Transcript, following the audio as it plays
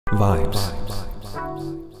Vibes.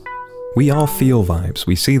 We all feel vibes,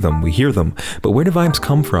 we see them, we hear them, but where do vibes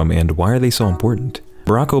come from and why are they so important?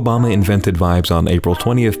 Barack Obama invented vibes on April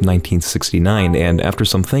 20th, 1969, and after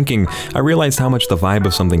some thinking, I realized how much the vibe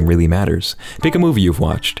of something really matters. Pick a movie you've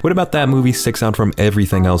watched. What about that movie sticks out from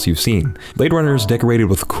everything else you've seen? Blade Runner is decorated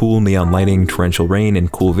with cool neon lighting, torrential rain,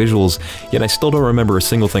 and cool visuals, yet I still don't remember a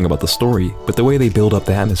single thing about the story, but the way they build up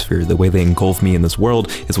the atmosphere, the way they engulf me in this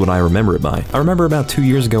world, is what I remember it by. I remember about 2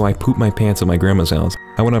 years ago I pooped my pants at my grandma's house.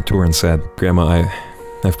 I went up to her and said, "Grandma,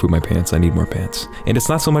 I've pooped my pants, I need more pants." And it's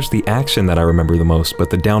not so much the action that I remember the most,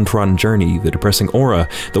 but the downtrodden journey, the depressing aura,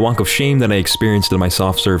 the wonk of shame that I experienced in my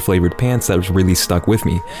soft serve flavored pants that was really stuck with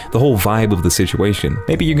me, the whole vibe of the situation.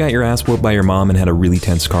 Maybe you got your ass whooped by your mom and had a really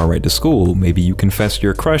tense car ride to school. Maybe you confessed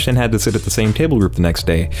your crush and had to sit at the same table group the next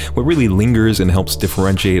day. What really lingers and helps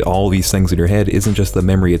differentiate all these things in your head isn't just the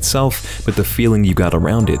memory itself, but the feeling you got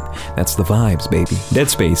around it. That's the vibes, baby.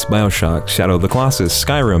 Dead Space, Bioshock, Shadow of the Colossus,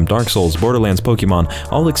 Skyrim, Dark Souls, Borderlands, Pokemon,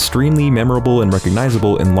 all extremely memorable and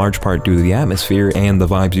recognizable in large part due to the atmosphere and the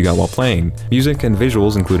vibes you got while playing. Music and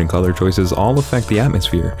visuals, including color choices, all affect the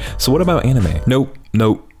atmosphere. So what about anime? Nope.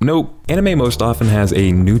 Anime most often has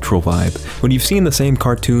a neutral vibe. When you've seen the same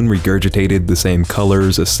cartoon regurgitated, the same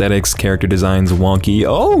colors, aesthetics, character designs, wonky,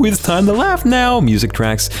 "oh, it's time to laugh now" music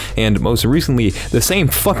tracks, and most recently, the same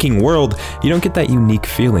fucking world, you don't get that unique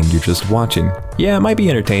feeling, you're just watching. Yeah, it might be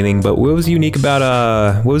entertaining, but what was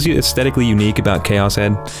aesthetically unique about Chaos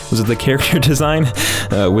Head? Was it the character design?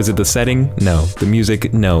 Was it the setting? No. The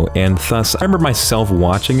music? No. And thus, I remember myself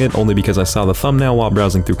watching it only because I saw the thumbnail while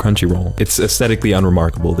browsing through Crunchyroll. It's aesthetically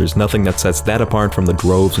unremarkable. There's nothing that sets that apart from the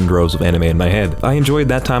droves and droves of anime in my head. I enjoyed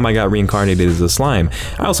that time I got reincarnated as a slime.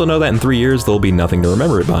 I also know that in 3 years there'll be nothing to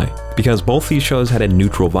remember it by. Because both these shows had a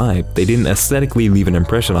neutral vibe. They didn't aesthetically leave an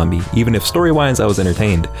impression on me, even if story-wise I was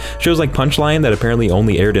entertained. Shows like Punchline that apparently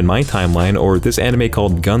only aired in my timeline, or this anime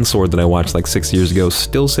called Gunsword that I watched like 6 years ago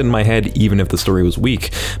still sit in my head even if the story was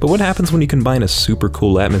weak. But what happens when you combine a super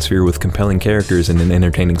cool atmosphere with compelling characters and an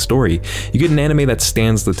entertaining story? You get an anime that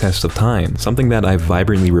stands the test of time, something that I've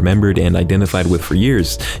vibrantly remembered and identified with for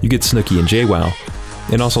years. You get Snooki and JWoww.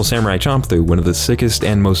 And also Samurai Champloo, one of the sickest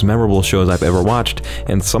and most memorable shows I've ever watched,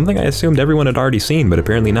 and something I assumed everyone had already seen, but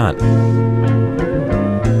apparently not.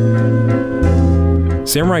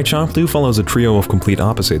 Samurai Champloo follows a trio of complete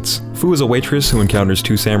opposites. Fu is a waitress who encounters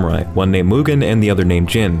two samurai, one named Mugen and the other named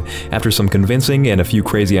Jin. After some convincing and a few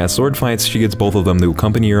crazy-ass sword fights, she gets both of them to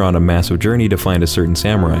accompany her on a massive journey to find a certain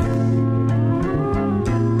samurai.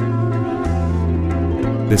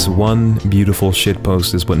 This one beautiful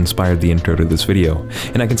shitpost is what inspired the intro to this video,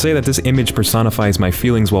 and I can say that this image personifies my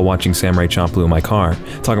feelings while watching Samurai Champloo in my car.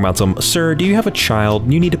 Talking about some, "Sir, do you have a child?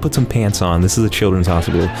 You need to put some pants on, this is a children's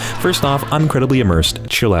hospital." First off, I'm incredibly immersed,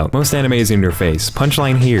 chill out. Most anime is in your face,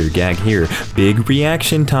 punchline here, gag here, big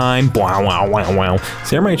reaction time, wow wow wow wow.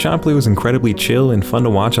 Samurai Champloo is incredibly chill and fun to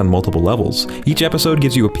watch on multiple levels. Each episode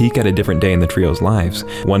gives you a peek at a different day in the trio's lives.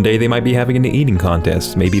 One day they might be having an eating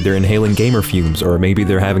contest, maybe they're inhaling gamer fumes, or maybe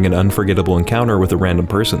they're having an unforgettable encounter with a random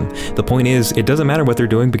person. The point is, it doesn't matter what they're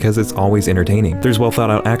doing because it's always entertaining. There's well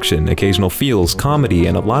thought out action, occasional feels, comedy,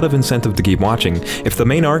 and a lot of incentive to keep watching. If the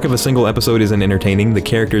main arc of a single episode isn't entertaining, the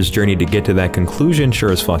character's journey to get to that conclusion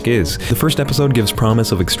sure as fuck is. The first episode gives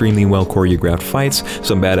promise of extremely well choreographed fights,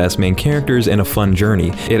 some badass main characters, and a fun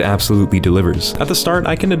journey. It absolutely delivers. At the start,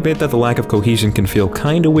 I can admit that the lack of cohesion can feel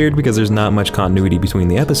kinda weird because there's not much continuity between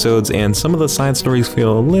the episodes, and some of the side stories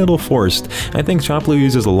feel a little forced. I think Champloo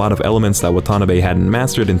uses a lot of elements that Watanabe hadn't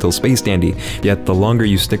mastered until Space Dandy, yet the longer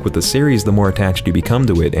you stick with the series, the more attached you become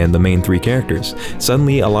to it and the main three characters.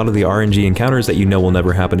 Suddenly, a lot of the RNG encounters that you know will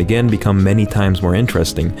never happen again become many times more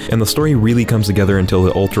interesting, and the story really comes together until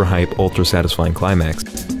the ultra-hype, ultra-satisfying climax.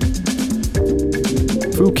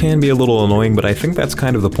 Fu can be a little annoying, but I think that's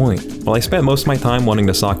kind of the point. While I spent most of my time wanting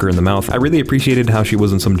to sock her in the mouth, I really appreciated how she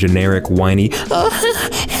wasn't some generic, whiny,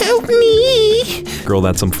 "help me" girl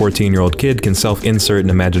that some 14-year-old kid can self-insert and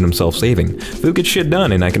imagine himself saving. Fu gets shit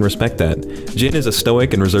done, and I can respect that. Jin is a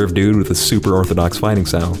stoic and reserved dude with a super orthodox fighting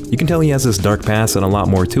style. You can tell he has this dark past and a lot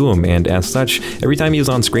more to him, and as such, every time he was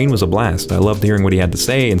on screen was a blast. I loved hearing what he had to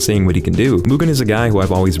say and seeing what he can do. Mugen is a guy who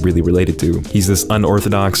I've always really related to. He's this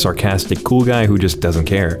unorthodox, sarcastic, cool guy who just doesn't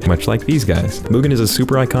care, much like these guys. Mugen is a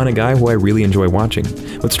super iconic guy who I really enjoy watching.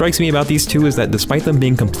 What strikes me about these two is that despite them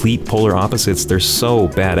being complete polar opposites, they're so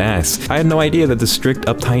badass. I had no idea that this strict,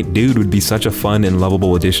 uptight dude would be such a fun and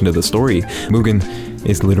lovable addition to the story. Mugen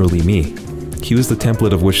is literally me. He was the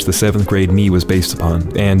template of which the 7th grade me was based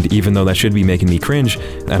upon, and even though that should be making me cringe,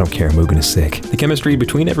 I don't care, Mugen is sick. The chemistry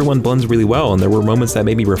between everyone blends really well, and there were moments that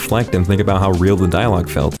made me reflect and think about how real the dialogue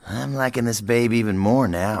felt. I'm liking this babe even more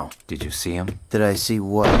now. Did you see him? Did I see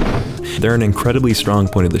what? They're an incredibly strong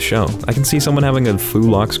point of the show. I can see someone having a Fu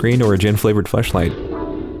lock screen or a gin-flavored fleshlight.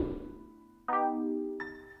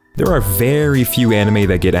 There are very few anime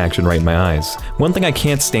that get action right in my eyes. One thing I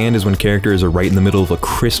can't stand is when characters are right in the middle of a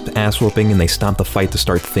crisp ass-whooping and they stop the fight to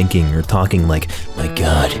start thinking or talking like, "My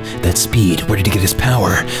god, that speed, where did he get his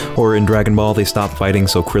power?" Or in Dragon Ball, they stop fighting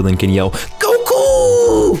so Krillin can yell,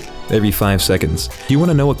 "Goku!" every 5 seconds. Do you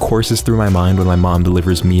want to know what courses through my mind when my mom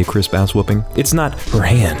delivers me a crisp ass-whooping? It's not, "Her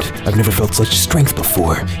hand, I've never felt such strength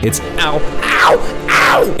before." It's, "Ow, ow,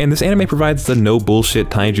 ow!" And this anime provides the no bullshit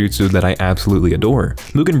taijutsu that I absolutely adore.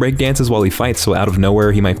 Mugen breakdances while he fights, so out of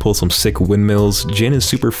nowhere he might pull some sick windmills. Jin is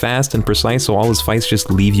super fast and precise, so all his fights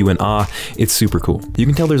just leave you in awe. It's super cool. You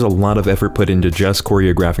can tell there's a lot of effort put into just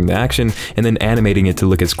choreographing the action and then animating it to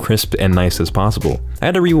look as crisp and nice as possible. I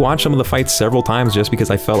had to rewatch some of the fights several times just because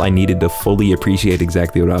I felt I needed to fully appreciate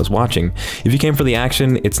exactly what I was watching. If you came for the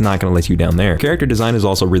action, it's not gonna let you down there. Character design is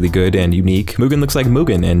also really good and unique. Mugen looks like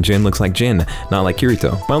Mugen and Jin looks like Jin, not like Kirito.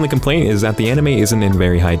 My only complaint is that the anime isn't in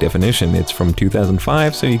very high definition. It's from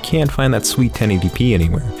 2005, so you can't find that sweet 1080p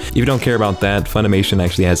anywhere. If you don't care about that, Funimation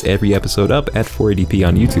actually has every episode up at 480p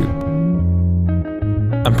on YouTube.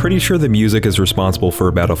 I'm pretty sure the music is responsible for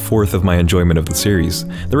about 1/4 of my enjoyment of the series.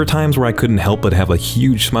 There were times where I couldn't help but have a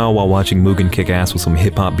huge smile while watching Mugen kick ass with some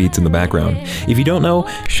hip-hop beats in the background. If you don't know,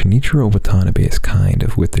 Shinichiro Watanabe is kind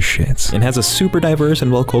of with the shits, and has a super diverse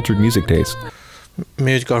and well-cultured music taste.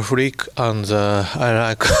 Musical freak, and I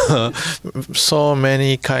like so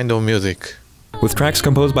many kind of music. With tracks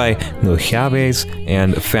composed by Chavez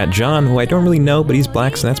and Fat John, who I don't really know, but he's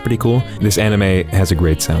black, so that's pretty cool. This anime has a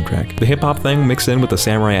great soundtrack. The hip-hop thing mixed in with the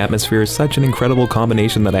samurai atmosphere is such an incredible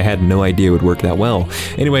combination that I had no idea would work that well.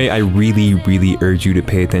 Anyway, I really urge you to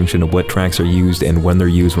pay attention to what tracks are used and when they're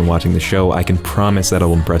used when watching the show. I can promise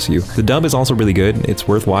that'll impress you. The dub is also really good. It's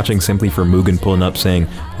worth watching simply for Mugen pulling up saying,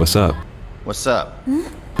 "What's up?" What's up?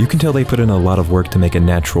 You can tell they put in a lot of work to make a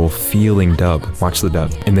natural feeling dub. Watch the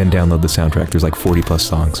dub, and then download the soundtrack. There's like 40+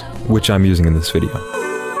 songs, which I'm using in this video.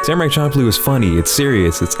 Samurai Champloo is funny, it's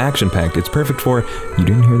serious, it's action-packed, it's perfect for, you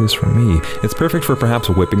didn't hear this from me, it's perfect for perhaps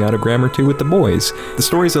whipping out a gram or two with the boys. The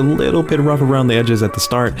story's a little bit rough around the edges at the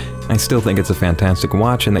start. I still think it's a fantastic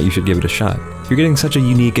watch and that you should give it a shot. You're getting such a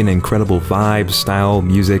unique and incredible vibe, style,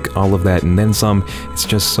 music, all of that, and then some. It's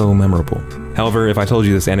just so memorable. However, if I told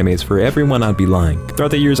you this anime is for everyone, I'd be lying.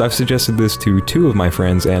 Throughout the years, I've suggested this to 2 of my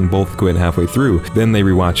friends, and both quit halfway through. Then they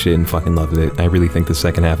rewatched it and fucking loved it. I really think the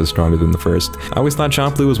second half is stronger than the first. I always thought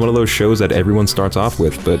Champloo was one of those shows that everyone starts off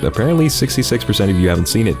with, but apparently 66% of you haven't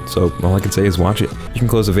seen it, so all I can say is watch it. You can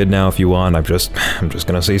close the vid now if you want. I'm just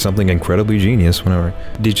gonna say something incredibly genius whenever.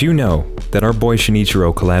 Did you know that our boy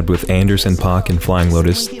Shinichiro collabed with Anderson .Paak and Flying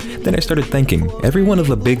Lotus? Then I started thinking, every one of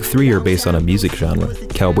the big 3 are based on a music genre.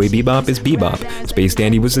 Cowboy Bebop is bebop, Space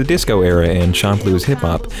Dandy was the disco era, and Champloo is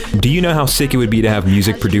hip-hop. Do you know how sick it would be to have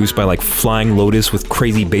music produced by like Flying Lotus with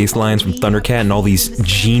crazy bass lines from Thundercat and all these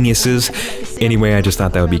geniuses? Anyway, I just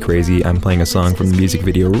thought that would be crazy. I'm playing a song from the music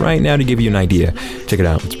video right now to give you an idea. Check it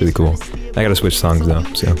out, it's really cool. I gotta switch songs though,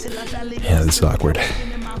 so yeah, this is awkward.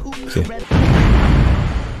 See ya.